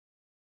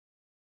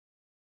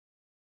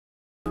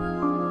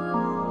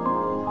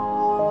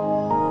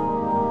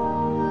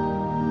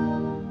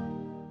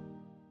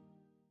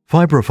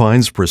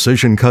Fibrofind's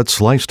precision-cut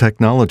slice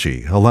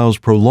technology allows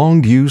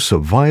prolonged use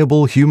of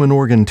viable human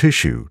organ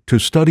tissue to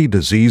study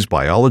disease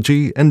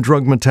biology and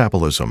drug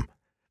metabolism.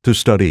 To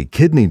study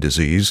kidney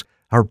disease,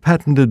 our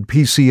patented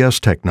PCS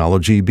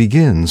technology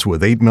begins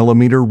with 8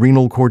 mm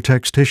renal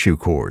cortex tissue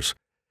cores.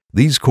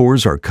 These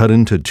cores are cut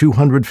into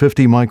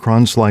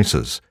 250-micron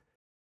slices.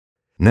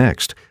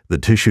 Next, the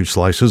tissue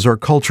slices are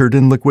cultured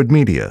in liquid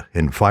media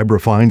in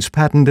Fibrofind's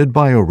patented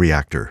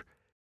bioreactor.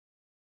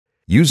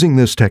 Using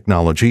this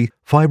technology,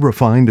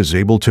 Fibrofind is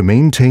able to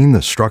maintain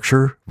the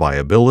structure,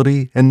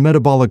 viability, and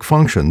metabolic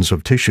functions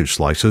of tissue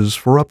slices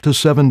for up to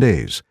 7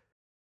 days.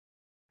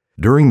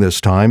 During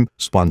this time,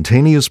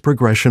 spontaneous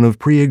progression of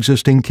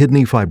pre-existing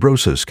kidney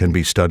fibrosis can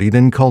be studied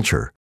in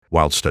culture,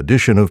 whilst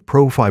addition of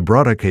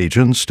pro-fibrotic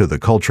agents to the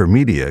culture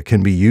media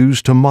can be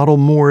used to model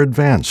more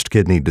advanced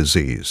kidney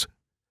disease.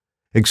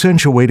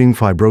 Accentuating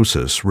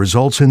fibrosis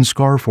results in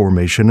scar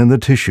formation in the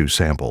tissue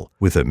sample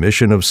with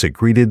emission of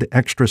secreted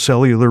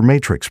extracellular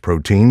matrix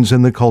proteins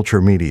in the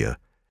culture media.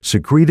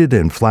 Secreted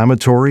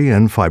inflammatory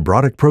and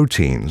fibrotic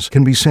proteins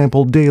can be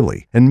sampled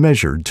daily and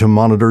measured to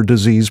monitor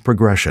disease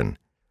progression.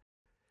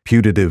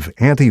 Putative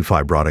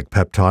antifibrotic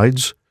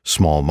peptides,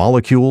 small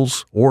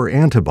molecules, or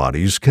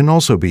antibodies can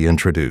also be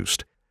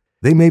introduced.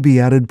 They may be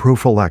added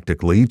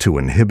prophylactically to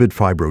inhibit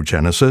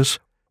fibrogenesis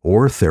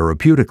or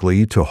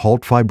therapeutically to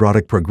halt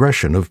fibrotic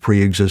progression of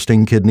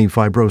pre-existing kidney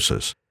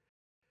fibrosis.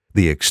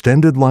 The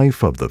extended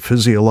life of the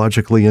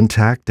physiologically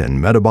intact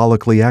and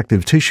metabolically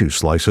active tissue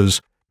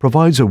slices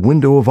provides a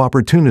window of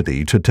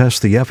opportunity to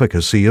test the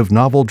efficacy of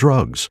novel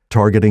drugs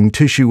targeting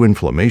tissue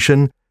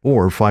inflammation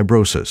or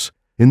fibrosis.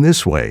 In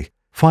this way,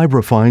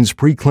 Fibrofind's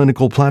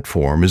preclinical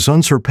platform is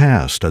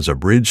unsurpassed as a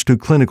bridge to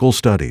clinical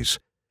studies.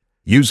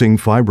 Using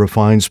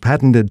Fibrofind's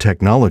patented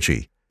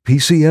technology,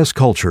 PCS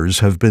cultures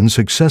have been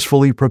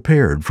successfully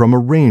prepared from a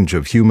range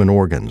of human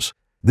organs.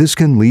 This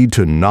can lead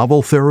to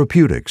novel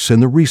therapeutics in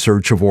the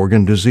research of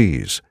organ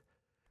disease.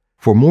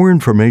 For more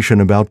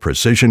information about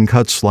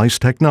precision-cut slice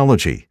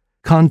technology,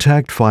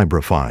 contact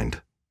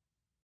Fibrofind.